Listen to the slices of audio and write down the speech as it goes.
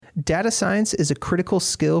Data science is a critical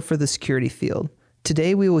skill for the security field.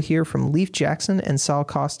 Today, we will hear from Leif Jackson and Saul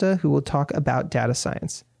Costa, who will talk about data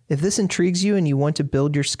science. If this intrigues you and you want to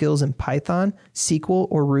build your skills in Python, SQL,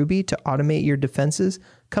 or Ruby to automate your defenses,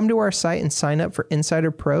 come to our site and sign up for Insider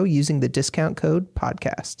Pro using the discount code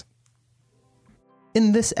PODCAST.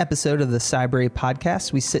 In this episode of the Cybrary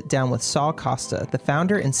podcast, we sit down with Saul Costa, the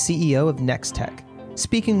founder and CEO of Nextech.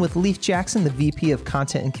 Speaking with Leif Jackson, the VP of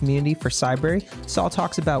Content and Community for Cybrary, Saul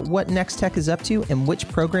talks about what Nextech is up to and which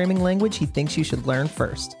programming language he thinks you should learn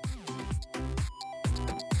first.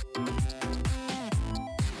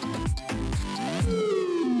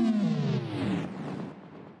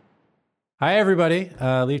 Hi, everybody.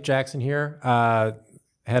 Leif Jackson here,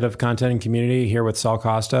 head of Content and Community here with Saul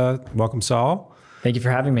Costa. Welcome, Saul. Thank you for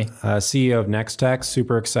having me. CEO of Nextech.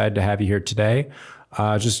 Super excited to have you here today.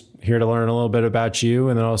 Just here to learn a little bit about you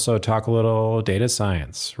and then also talk a little data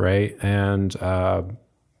science, right? And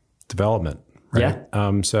development, right?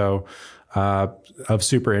 Yeah. Of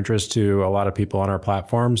super interest to a lot of people on our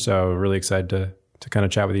platform. So really excited to kind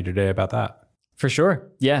of chat with you today about that. For sure.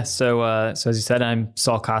 Yeah. So as you said, I'm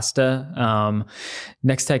Saul Costa.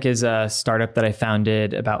 Nextech is a startup that I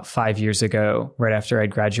founded about 5 years ago, right after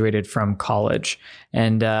I'd graduated from college.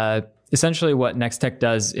 And essentially what Nextech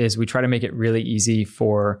does is we try to make it really easy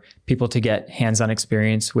for people to get hands-on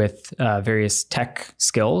experience with various tech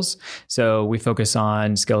skills. So we focus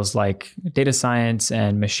on skills like data science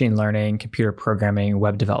and machine learning, computer programming,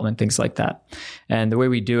 web development, things like that. And the way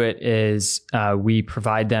we do it is we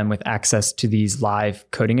provide them with access to these live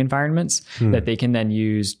coding environments that they can then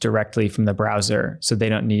use directly from the browser. So they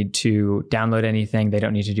don't need to download anything. They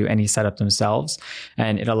don't need to do any setup themselves.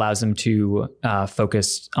 And it allows them to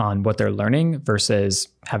focus on what they're learning versus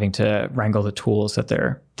having to wrangle the tools that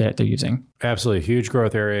they're using. Absolutely. Huge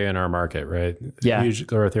growth area in our market, right? Yeah. Huge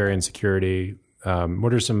growth area in security.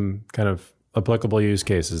 What are some kind of applicable use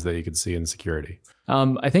cases that you could see in security?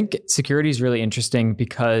 I think security is really interesting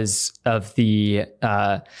because of the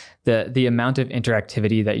amount of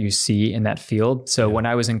interactivity that you see in that field. So when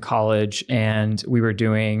I was in college and we were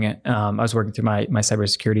doing, I was working through my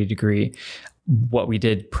cybersecurity degree, what we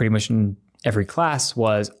did pretty much in every class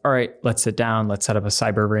was, all right, let's sit down, let's set up a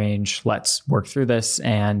cyber range, let's work through this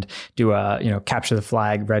and do a, capture the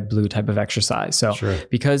flag, red, blue type of exercise. So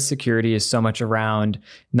because security is so much around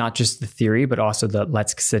not just the theory, but also the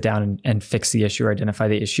let's sit down and fix the issue or identify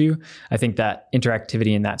the issue, I think that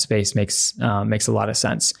interactivity in that space makes a lot of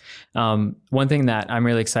sense. One thing that I'm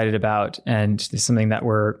really excited about, and is something that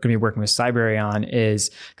we're going to be working with Cybrary on, is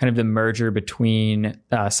kind of the merger between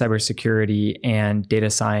cybersecurity and data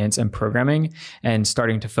science and programming, and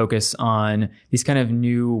starting to focus on these kind of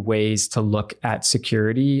new ways to look at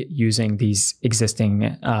security using these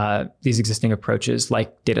existing approaches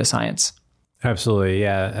like data science. Absolutely.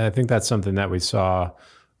 Yeah. I think that's something that we saw.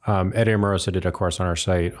 Eddie Amoroso did a course on our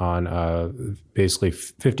site on basically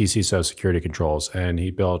 50 CISO security controls. And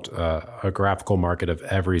he built a graphical market of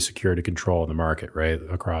every security control in the market, right?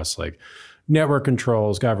 Across like network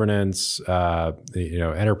controls, governance,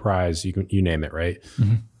 enterprise, you name it, right?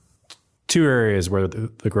 Mm-hmm. Two areas where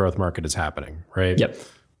the growth market is happening, right? Yep.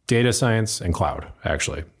 Data science and cloud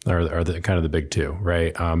actually are the kind of the big two,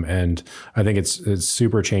 right? And I think it's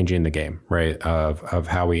super changing the game, right? Of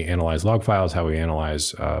how we analyze log files, how we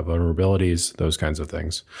analyze vulnerabilities, those kinds of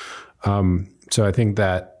things. So I think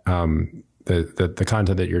that the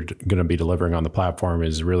content that you're going to be delivering on the platform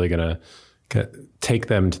is really going to take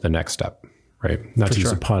them to the next step. Right. Not to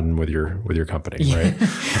use a pun with your company, right?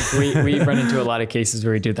 we run into a lot of cases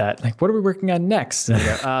where we do that. Like, what are we working on next? And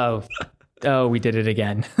I go, oh, we did it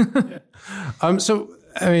again. So,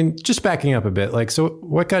 I mean, just backing up a bit, so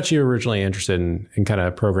what got you originally interested in kind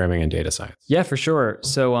of programming and data science? Yeah, for sure.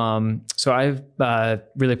 So I'm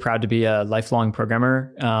really proud to be a lifelong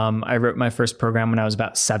programmer. I wrote my first program when I was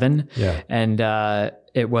about 7. Yeah. And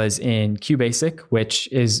it was in QBasic,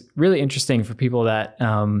 which is really interesting for people that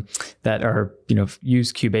are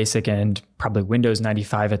use QBasic and probably Windows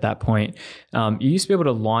 95 at that point. You used to be able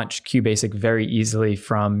to launch QBasic very easily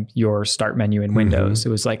from your start menu in Windows. It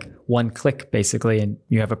was like one click basically, and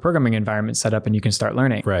you have a programming environment set up and you can start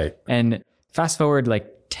learning. Right. And fast forward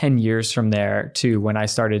like 10 years from there to when I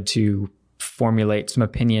started to formulate some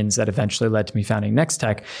opinions that eventually led to me founding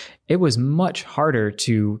Nextech, it was much harder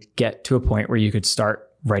to get to a point where you could start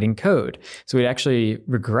writing code. So we'd actually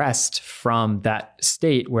regressed from that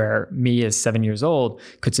state where me as 7 years old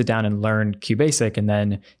could sit down and learn QBasic. And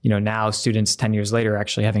then, now students 10 years later are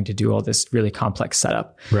actually having to do all this really complex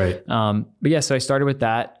setup. Right. But yeah, so I started with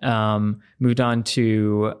that, moved on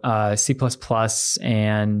to C++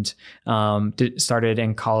 and started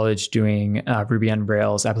in college doing Ruby on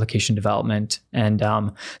Rails application development. And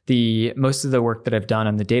most of the work that I've done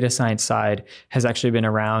on the data science side has actually been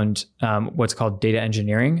around what's called data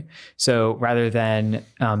engineering. So rather than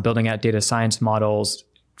building out data science models,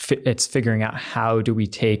 it's figuring out how do we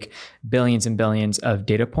take billions and billions of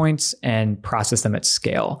data points and process them at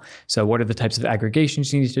scale. So what are the types of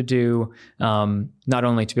aggregations you need to do, not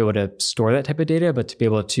only to be able to store that type of data, but to be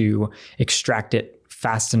able to extract it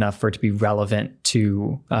fast enough for it to be relevant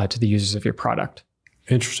to the users of your product.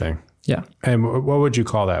 Interesting. Yeah. And what would you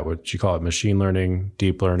call that? Would you call it machine learning,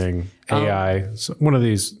 deep learning, AI? So one of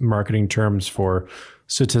these marketing terms for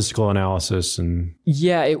statistical analysis and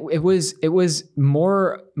it was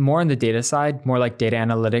more on the data side, more like data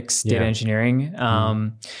analytics, data engineering.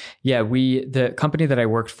 The company that I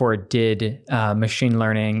worked for did machine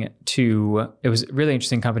learning it was a really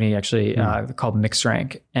interesting company actually called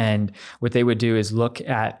MixRank. And what they would do is look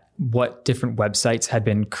at what different websites had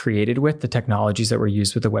been created with, the technologies that were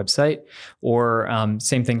used with the website, or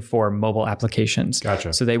same thing for mobile applications.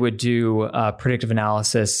 Gotcha. So they would do predictive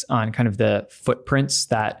analysis on kind of the footprints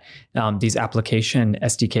that these application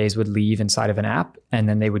SDKs would leave inside of an app, and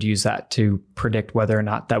then they would use that to predict whether or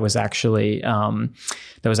not that was actually an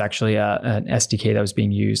SDK that was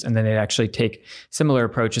being used. And then they'd actually take similar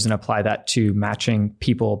approaches and apply that to matching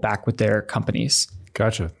people back with their companies.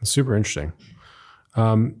 Gotcha. That's super interesting.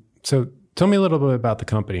 So tell me a little bit about the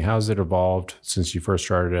company. How's it evolved since you first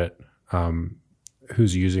started it?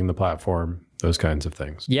 Who's using the platform? Those kinds of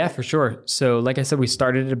things. Yeah, for sure. So like I said, we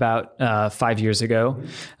started it about 5 years ago.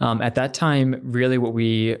 At that time, really what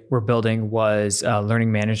we were building was a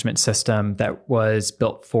learning management system that was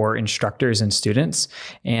built for instructors and students.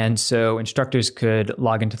 And so instructors could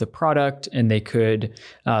log into the product and they could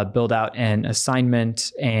build out an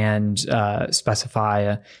assignment and specify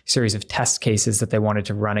a series of test cases that they wanted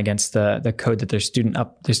to run against the code that their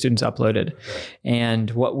students uploaded.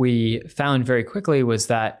 And what we found very quickly was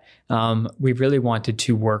that we really wanted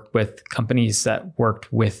to work with companies that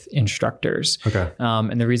worked with instructors. Okay.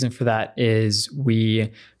 And the reason for that is we,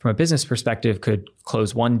 from a business perspective, could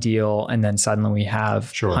close one deal and then suddenly we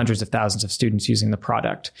have hundreds of thousands of students using the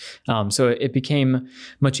product. So it became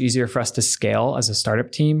much easier for us to scale as a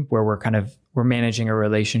startup team where we're managing a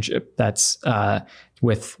relationship that's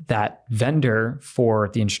with that vendor for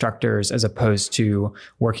the instructors as opposed to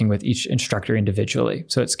working with each instructor individually.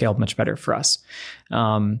 So it scaled much better for us.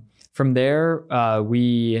 From there,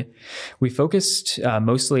 we focused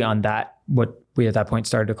mostly on what we at that point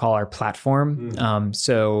started to call our platform.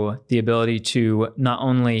 So the ability to not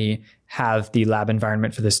only have the lab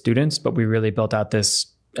environment for the students, but we really built out this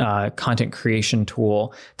content creation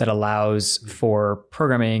tool that allows for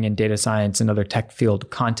programming and data science and other tech field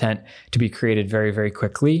content to be created very, very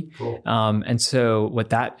quickly. Cool. And so what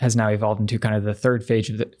that has now evolved into kind of the third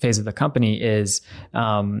phase of the company is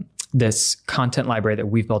this content library that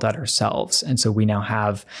we've built out ourselves. And so we now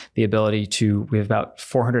have the ability we have about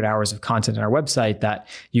 400 hours of content on our website that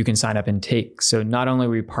you can sign up and take. So not only are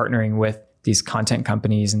we partnering with these content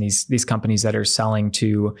companies and these companies that are selling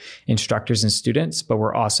to instructors and students, but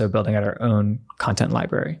we're also building out our own content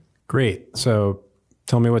library. Great. So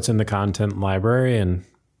tell me what's in the content library and,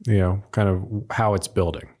 kind of how it's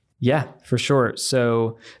building. Yeah, for sure.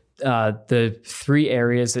 So the three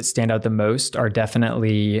areas that stand out the most are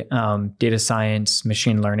definitely data science,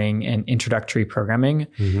 machine learning, and introductory programming.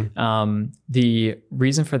 The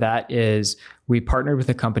reason for that is we partnered with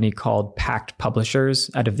a company called Pact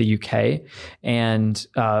Publishers out of the UK. And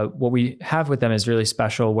what we have with them is really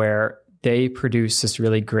special where they produce this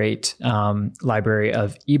really great library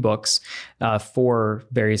of ebooks for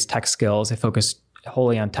various tech skills. They focus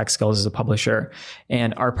wholly on tech skills as a publisher.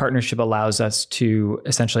 And our partnership allows us to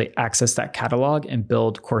essentially access that catalog and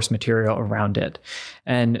build course material around it.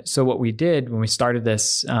 And so what we did when we started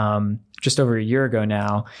this just over a year ago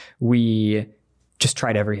now, we just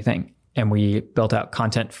tried everything. And we built out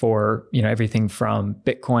content for, everything from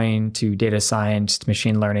Bitcoin to data science to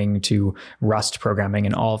machine learning to Rust programming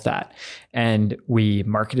and all of that. And we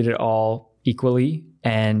marketed it all equally.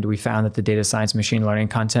 And we found that the data science machine learning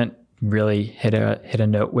content really hit a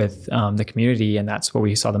note with the community, and that's what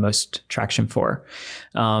we saw the most traction for.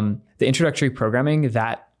 The introductory programming,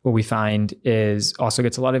 that what we find is also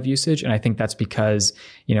gets a lot of usage. And I think that's because,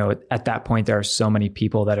 at that point, there are so many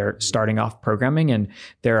people that are starting off programming, and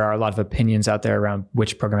there are a lot of opinions out there around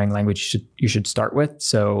which programming language you should start with.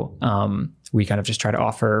 So we kind of just try to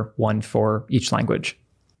offer one for each language.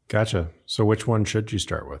 Gotcha. So which one should you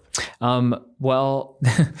start with? Well,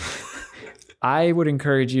 I would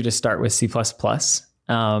encourage you to start with C++. If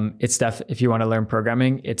you want to learn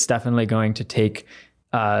programming, it's definitely going to take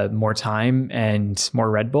more time and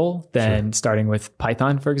more Red Bull than starting with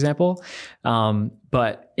Python, for example.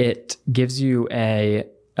 But it gives you a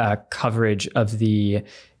coverage of the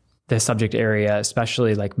subject area,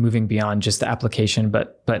 especially like moving beyond just the application,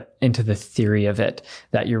 but into the theory of it,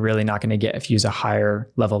 that you're really not going to get if you use a higher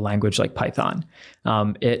level language like Python.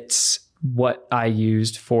 It's what I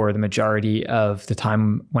used for the majority of the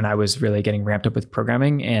time when I was really getting ramped up with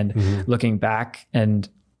programming, and looking back and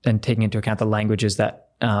taking into account the languages that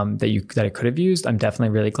I could have used. I'm definitely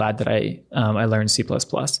really glad that I learned C++.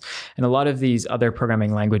 And a lot of these other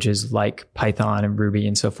programming languages like Python and Ruby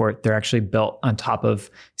and so forth, they're actually built on top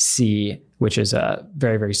of C, which is a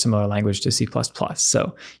very, very similar language to C++.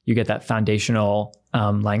 So you get that foundational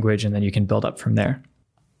language, and then you can build up from there.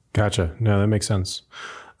 Gotcha. No, that makes sense.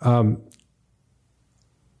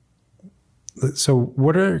 So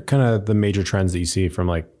what are kind of the major trends that you see from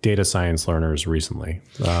like data science learners recently?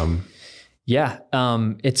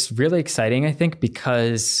 It's really exciting, I think,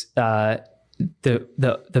 because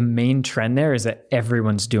the main trend there is that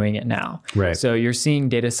everyone's doing it now. Right. So you're seeing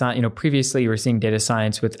data science, previously you were seeing data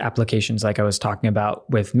science with applications like I was talking about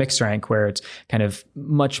with MixRank, where it's kind of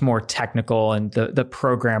much more technical, and the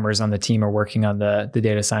programmers on the team are working on the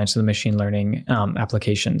data science and the machine learning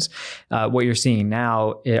applications. What you're seeing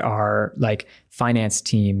now are like finance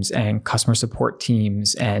teams and customer support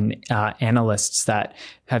teams and analysts that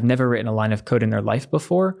have never written a line of code in their life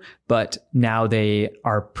before, but now they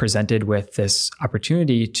are presented with this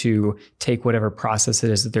opportunity to take whatever process it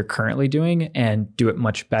is that they're currently doing and do it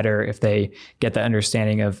much better if they get the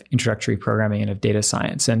understanding of introductory programming and of data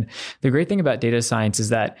science. And the great thing about data science is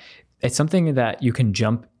that it's something that you can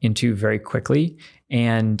jump into very quickly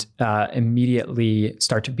and immediately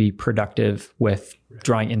start to be productive with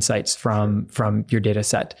drawing insights from your data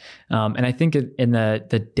set. And I think in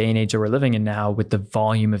the day and age that we're living in now, with the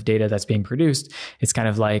volume of data that's being produced, it's kind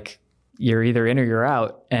of like you're either in or you're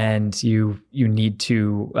out, and you need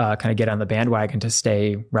to kind of get on the bandwagon to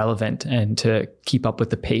stay relevant and to keep up with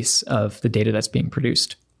the pace of the data that's being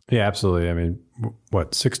produced. Yeah, absolutely. I mean,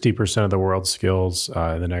 60% of the world's skills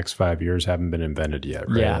in the next 5 years haven't been invented yet,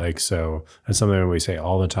 right? Yeah. So that's something that we say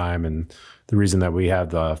all the time. And the reason that we have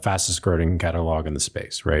the fastest growing catalog in the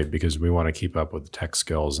space, right? Because we want to keep up with the tech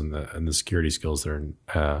skills and the security skills that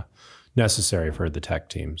are necessary for the tech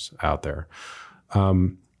teams out there.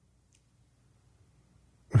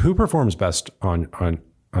 Who performs best on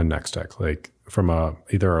Nextech? Like, from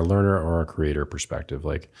either a learner or a creator perspective,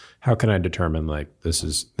 like how can I determine like this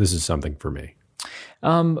is something for me?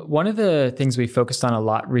 One of the things we focused on a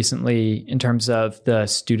lot recently in terms of the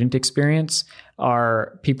student experience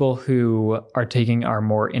are people who are taking our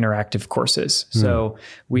more interactive courses. So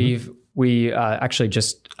we actually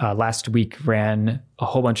just last week ran a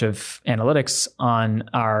whole bunch of analytics on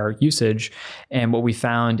our usage, and what we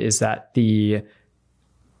found is that the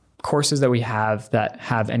courses that we have that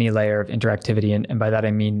have any layer of interactivity, and by that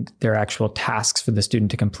I mean they're actual tasks for the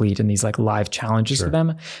student to complete and these like live challenges for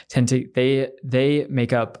them, they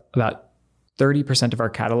make up about 30% of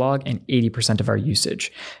our catalog and 80% of our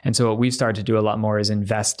usage. And so what we've started to do a lot more is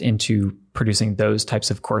invest into producing those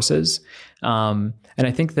types of courses. And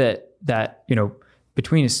I think that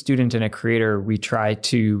between a student and a creator, we try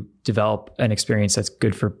to develop an experience that's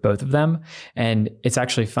good for both of them. And it's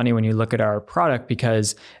actually funny when you look at our product,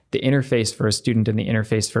 because the interface for a student and the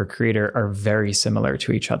interface for a creator are very similar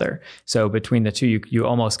to each other. So between the two, you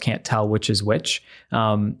almost can't tell which is which.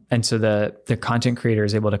 And so the content creator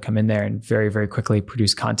is able to come in there and very, very quickly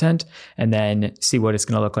produce content, and then see what it's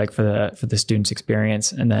going to look like for the student's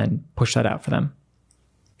experience, and then push that out for them.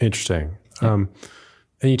 Interesting. Yeah.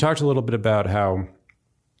 And you talked a little bit about how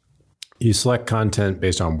you select content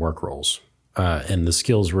based on work roles and the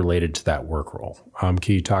skills related to that work role.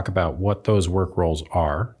 Can you talk about what those work roles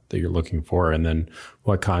are that you're looking for, and then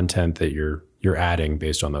what content that you're adding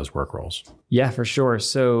based on those work roles? Yeah, for sure.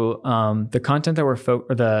 So the content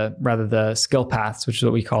that the skill paths, which is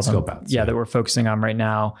what we call them, that we're focusing on right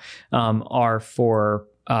now, are for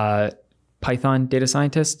Python data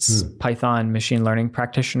scientists, Python machine learning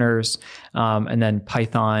practitioners, and then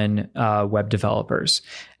Python web developers.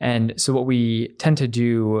 And so what we tend to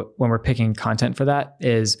do when we're picking content for that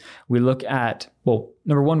is we look at well,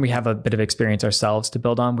 number one, we have a bit of experience ourselves to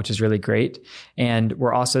build on, which is really great. And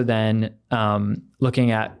we're also then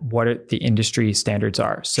looking at what the industry standards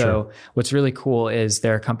are. So what's really cool is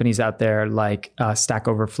there are companies out there like Stack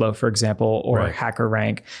Overflow, for example, or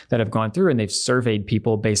HackerRank that have gone through and they've surveyed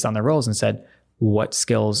people based on their roles and said, what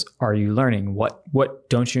skills are you learning? What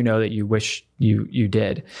don't you know that you wish you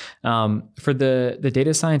did? For the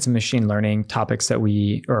data science and machine learning topics that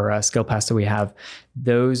skill paths that we have,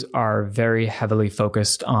 those are very heavily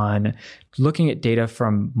focused on looking at data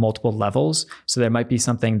from multiple levels. So there might be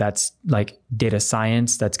something that's like data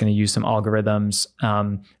science that's going to use some algorithms.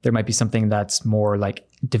 There might be something that's more like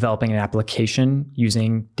developing an application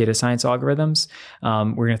using data science algorithms.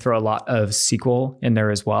 We're going to throw a lot of SQL in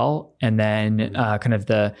there as well. And then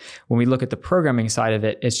when we look at the programming side of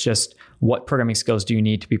it, it's just what programming skills do you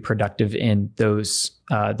need to be productive in those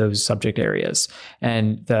subject areas.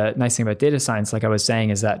 And the nice thing about data science, like I was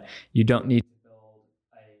saying, is that you don't need to build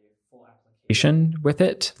a full application with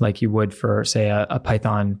it like you would for, say, a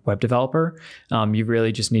Python web developer. You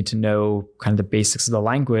really just need to know kind of the basics of the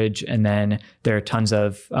language. And then there are tons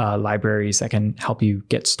of libraries that can help you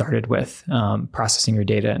get started with processing your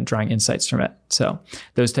data and drawing insights from it. So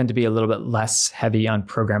those tend to be a little bit less heavy on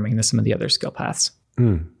programming than some of the other skill paths.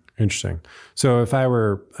 Interesting. So if I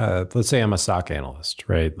were, let's say I'm a SOC analyst,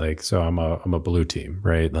 right? Like, so I'm a blue team,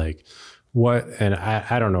 right? Like and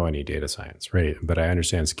I don't know any data science, right? But I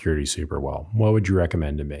understand security super well. What would you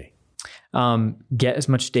recommend to me? Get as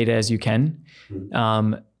much data as you can.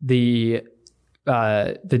 Watching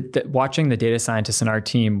the data scientists in our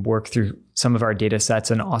team work through some of our data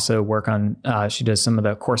sets and also work on, she does some of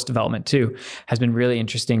the course development too, has been really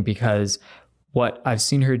interesting because what I've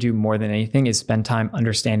seen her do more than anything is spend time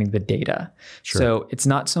understanding the data. So it's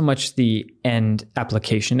not so much the end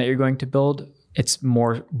application that you're going to build. It's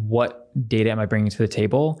more what data am I bringing to the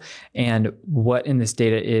table and what in this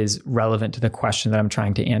data is relevant to the question that I'm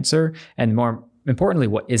trying to answer. And more importantly,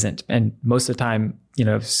 what isn't. And most of the time,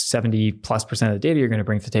 70+% of the data you're going to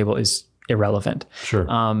bring to the table is irrelevant.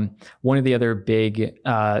 One of the other big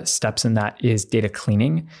steps in that is data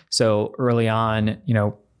cleaning. So early on,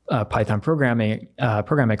 Python program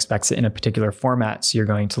expects it in a particular format. So you're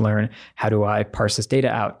going to learn, how do I parse this data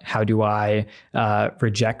out? How do I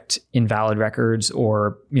reject invalid records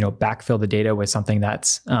or, backfill the data with something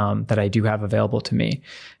that's that I do have available to me?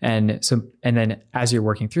 And then as you're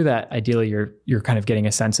working through that, ideally you're kind of getting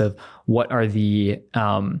a sense of what are the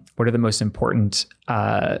most important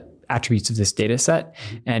attributes of this data set.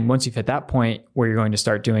 And once you've hit that point, where you're going to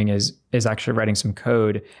start doing is actually writing some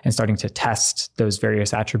code and starting to test those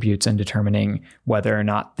various attributes and determining whether or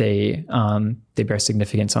not they bear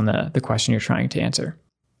significance on the question you're trying to answer.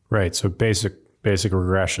 Right. So basic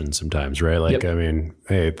regression sometimes, right? Like, I mean,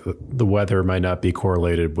 hey, the weather might not be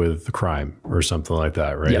correlated with the crime or something like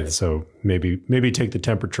that, right? So maybe take the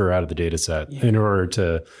temperature out of the data set in order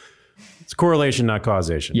to. It's correlation, not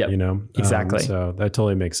causation, Exactly. So that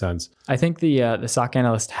totally makes sense. I think the SOC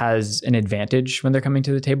analyst has an advantage when they're coming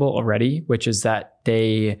to the table already, which is that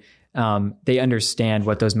they understand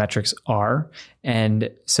what those metrics are. And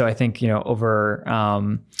so I think, if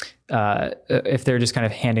they're just kind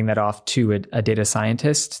of handing that off to a data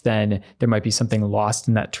scientist, then there might be something lost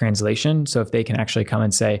in that translation. So if they can actually come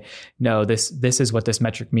and say, no, this is what this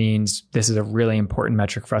metric means. This is a really important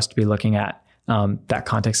metric for us to be looking at. That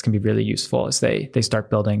context can be really useful as they start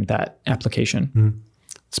building that application.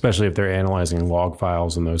 Especially if they're analyzing log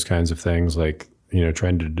files and those kinds of things, like,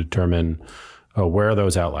 trying to determine where are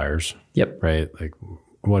those outliers? Right? Like,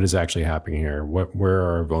 what is actually happening here? Where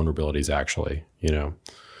are vulnerabilities actually?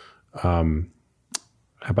 How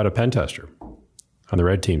about a pen tester on the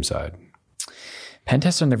red team side? Pen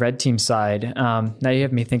tester on the red team side. Now you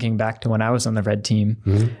have me thinking back to when I was on the red team.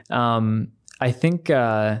 I think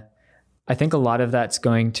a lot of that's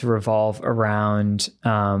going to revolve around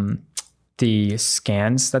the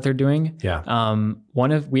scans that they're doing.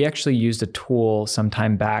 We actually used a tool some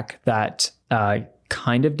time back that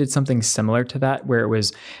kind of did something similar to that, where it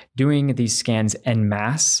was doing these scans en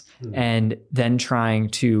masse and then trying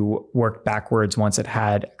to work backwards once it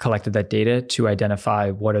had collected that data to identify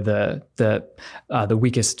what are the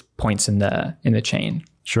weakest points in the chain.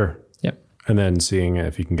 Sure. And then seeing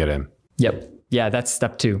if you can get in. Yeah, that's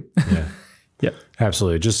step 2.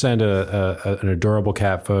 Absolutely. Just send an adorable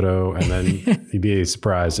cat photo, and then you'd be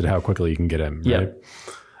surprised at how quickly you can get in. Right?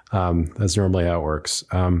 That's normally how it works.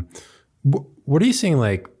 What are you seeing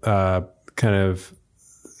kind of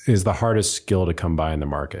is the hardest skill to come by in the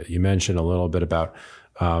market? You mentioned a little bit about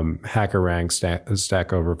HackerRank,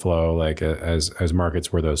 Stack Overflow, like as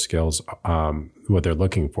markets where those skills, what they're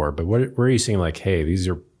looking for. But where are you seeing hey, these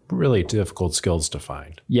are really difficult skills to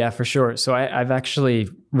find. Yeah, for sure. So I've actually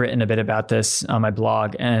written a bit about this on my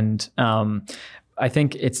blog, and I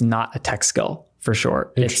think it's not a tech skill for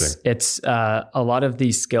sure. It's a lot of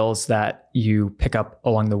these skills that you pick up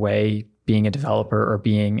along the way being a developer or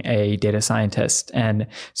being a data scientist. And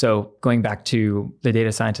so going back to the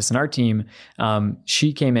data scientist in our team,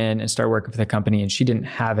 she came in and started working for the company, and she didn't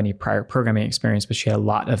have any prior programming experience, but she had a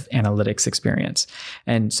lot of analytics experience.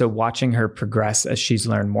 And so watching her progress as she's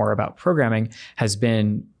learned more about programming has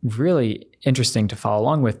been really interesting to follow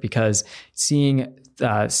along with, because seeing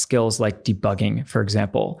skills like debugging, for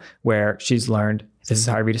example, where she's learned this is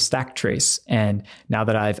how I read a stack trace. And now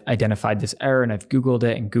that I've identified this error and I've Googled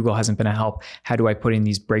it and Google hasn't been a help, how do I put in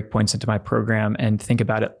these breakpoints into my program and think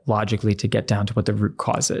about it logically to get down to what the root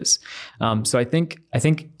cause is? So I think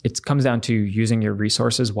it comes down to using your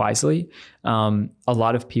resources wisely. A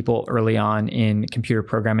lot of people early on in computer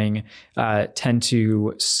programming tend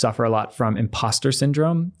to suffer a lot from imposter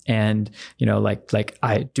syndrome, and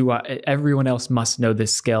everyone else must know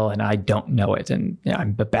this skill and I don't know it, and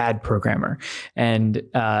I'm a bad programmer, and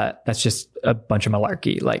that's just a bunch of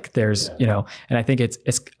malarkey. Like there's and I think it's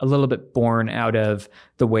a little bit born out of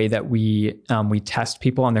the way that we test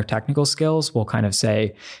people on their technical skills. We'll kind of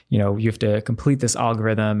say, you have to complete this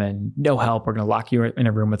algorithm and no help. We're going to lock you in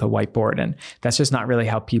a room with a whiteboard. And that's just not really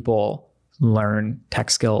how people learn tech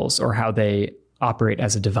skills or how they operate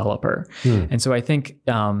as a developer. And so I think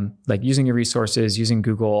like using your resources, using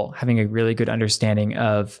Google, having a really good understanding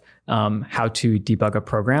of how to debug a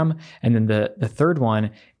program. And then the third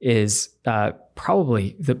one is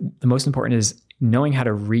probably the most important is knowing how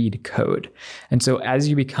to read code. And so as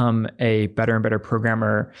you become a better and better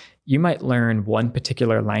programmer, you might learn one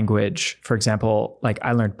particular language. For example, like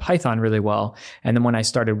I learned Python really well. And then when I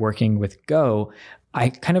started working with Go, I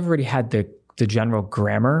kind of already had the general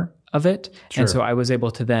grammar of it. Sure. And so I was able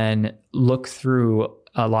to then look through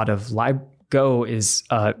a lot of Go is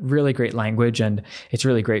a really great language, and it's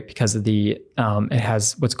really great because of it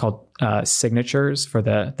has what's called signatures for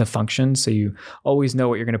the functions. So you always know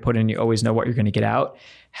what you're going to put in, you always know what you're going to get out.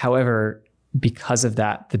 However, because of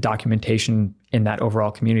that, the documentation in that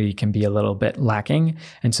overall community can be a little bit lacking.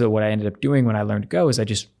 And so what I ended up doing when I learned Go is I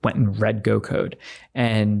just went and read Go code.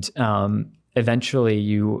 And eventually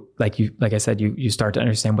you like I said, you start to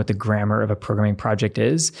understand what the grammar of a programming project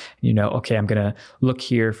is. Okay, I'm going to look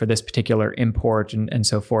here for this particular import and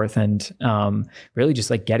so forth. And really just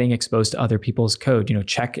like getting exposed to other people's code,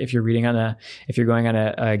 check if you're going on a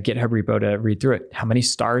GitHub repo to read through it. How many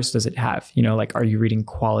stars does it have? Are you reading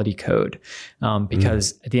quality code?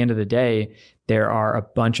 Because at the end of the day, there are a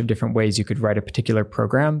bunch of different ways you could write a particular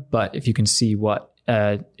program. But if you can see what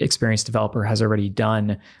experienced developer has already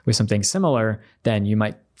done with something similar, then you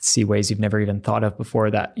might see ways you've never even thought of before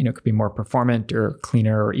that, could be more performant or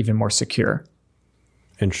cleaner or even more secure.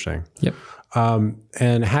 Interesting. Yep.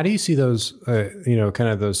 And how do you see those, kind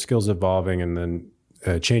of those skills evolving and then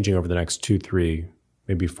changing over the next 2, 3,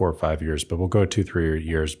 maybe 4 or 5 years, but we'll go 2, 3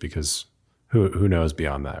 years because who knows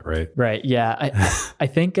beyond that, right? Right. Yeah. I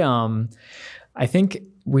think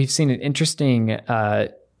we've seen an interesting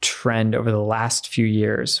trend over the last few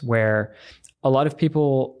years where a lot of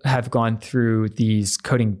people have gone through these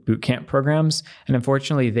coding bootcamp programs, and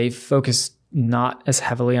unfortunately they've focused not as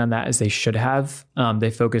heavily on that as they should have. They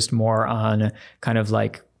focused more on kind of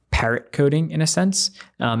like parrot coding in a sense.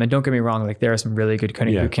 And don't get me wrong, like there are some really good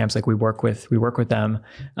coding bootcamps, like we work with them.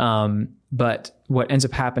 But what ends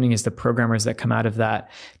up happening is the programmers that come out of that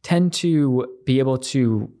tend to be able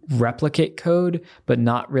to replicate code, but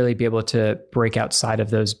not really be able to break outside of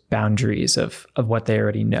those boundaries of what they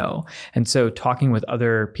already know. And so talking with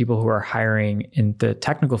other people who are hiring in the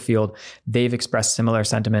technical field, they've expressed similar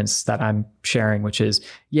sentiments that I'm sharing, which is,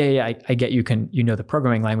 I get you know the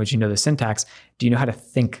programming language, you know the syntax. Do you know how to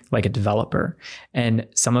think like a developer? And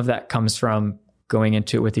some of that comes from going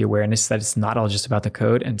into it with the awareness that it's not all just about the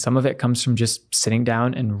code. And some of it comes from just sitting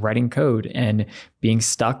down and writing code and being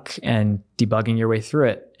stuck and debugging your way through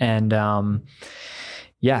it. And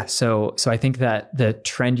so I think that the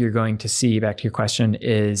trend you're going to see, back to your question,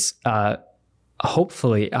 is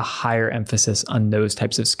hopefully a higher emphasis on those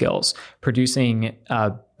types of skills, producing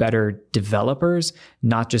better developers,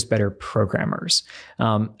 not just better programmers.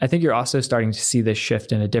 I think you're also starting to see this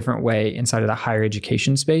shift in a different way inside of the higher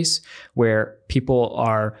education space, where people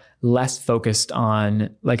are less focused on,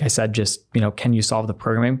 like I said, just, can you solve the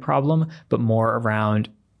programming problem, but more around,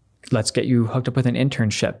 let's get you hooked up with an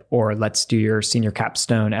internship, or let's do your senior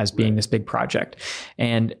capstone as being this big project.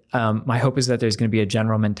 And my hope is that there's going to be a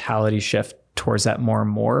general mentality shift towards that more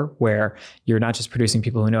and more, where you're not just producing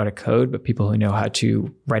people who know how to code, but people who know how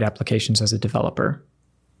to write applications as a developer.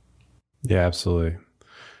 Yeah, absolutely.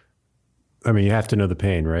 I mean, you have to know the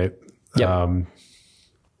pain, right? Yep.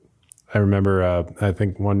 I remember, I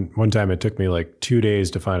think one time it took me like 2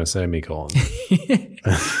 days to find a semicolon.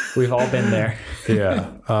 We've all been there.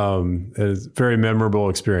 Yeah. It's a very memorable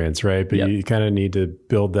experience, right? But you kind of need to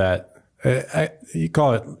build that, you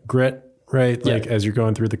call it grit, right? Like as you're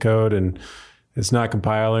going through the code and it's not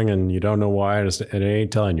compiling and you don't know why, and it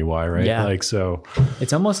ain't telling you why, right? Yeah. Like, so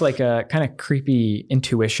it's almost like a kind of creepy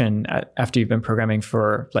intuition after you've been programming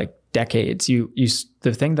for like decades.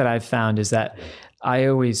 The thing that I've found is that I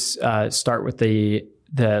always start with the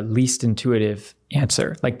least intuitive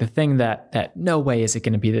answer, like the thing that no way is it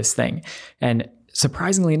going to be this thing. And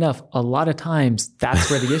surprisingly enough, a lot of times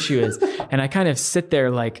that's where the issue is. And I kind of sit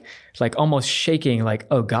there like almost shaking, like,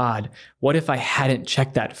 oh God, what if I hadn't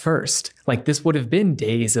checked that first? Like this would have been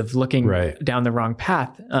days of looking down the wrong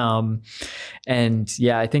path. And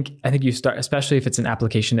yeah, I think you start, especially if it's an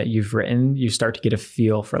application that you've written, you start to get a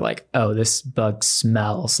feel for like, oh, this bug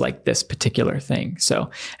smells like this particular thing. So,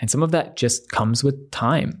 and some of that just comes with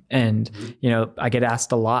time. And, I get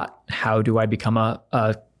asked a lot, how do I become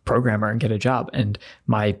a programmer and get a job? And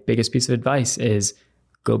my biggest piece of advice is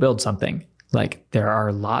go build something. Like there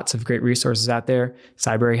are lots of great resources out there.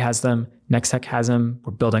 Cybrary has them. Nextech has them.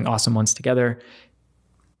 We're building awesome ones together.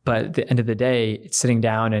 But at the end of the day, it's sitting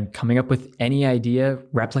down and coming up with any idea,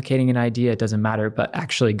 replicating an idea, it doesn't matter, but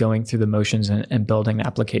actually going through the motions and building an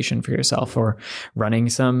application for yourself, or running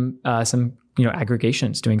some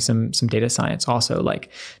aggregations, doing some data science also. Like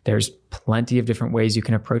there's plenty of different ways you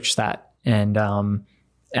can approach that. And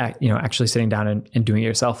actually sitting down and doing it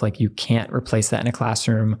yourself. Like you can't replace that in a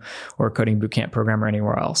classroom or a coding bootcamp program or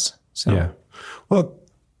anywhere else. So yeah. Well,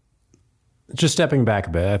 just stepping back a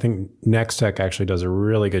bit, I think Nextech actually does a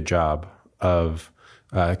really good job of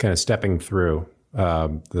kind of stepping through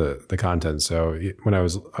the content. So when I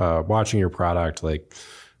was watching your product, like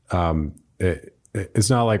it's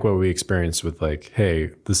not like what we experienced with like,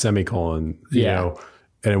 hey, the semicolon, you know,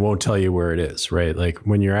 and it won't tell you where it is, right? Like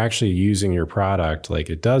when you're actually using your product, like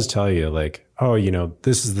it does tell you like, oh,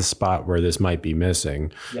 this is the spot where this might be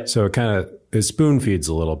missing. Yep. So it spoon feeds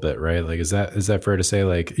a little bit, right? Like, is that fair to say?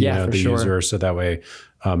 Like, the user, so that way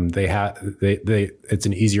it's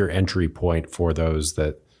an easier entry point for those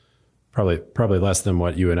that probably less than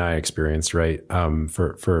what you and I experienced, right?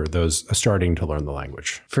 For those starting to learn the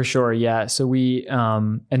language. For sure. Yeah. So we,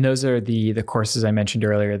 and those are the courses I mentioned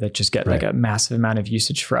earlier that just get like a massive amount of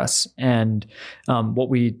usage for us. And what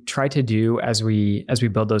we try to do as we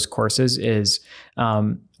build those courses is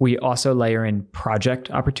we also layer in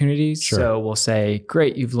project opportunities. Sure. So we'll say,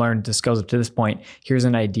 great, you've learned the skills up to this point. Here's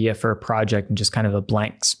an idea for a project and just kind of a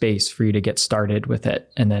blank space for you to get started with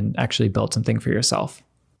it and then actually build something for yourself.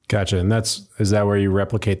 Gotcha. And is that where you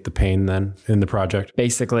replicate the pain then in the project?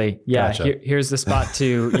 Basically. Yeah. Gotcha. Here's the spot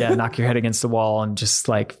to, knock your head against the wall and just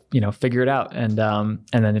like, figure it out. And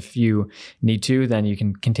then if you need to, then you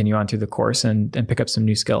can continue on through the course and pick up some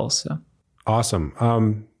new skills. So.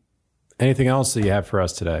 Awesome. Anything else that you have for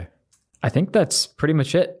us today? I think that's pretty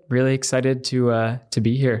much it. Really excited to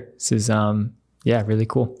be here. This is, really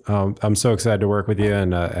cool. I'm so excited to work with you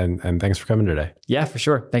and thanks for coming today. Yeah, for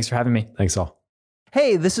sure. Thanks for having me. Thanks all.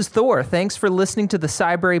 Hey, this is Thor. Thanks for listening to the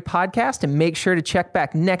Cybrary podcast, and make sure to check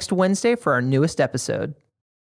back next Wednesday for our newest episode.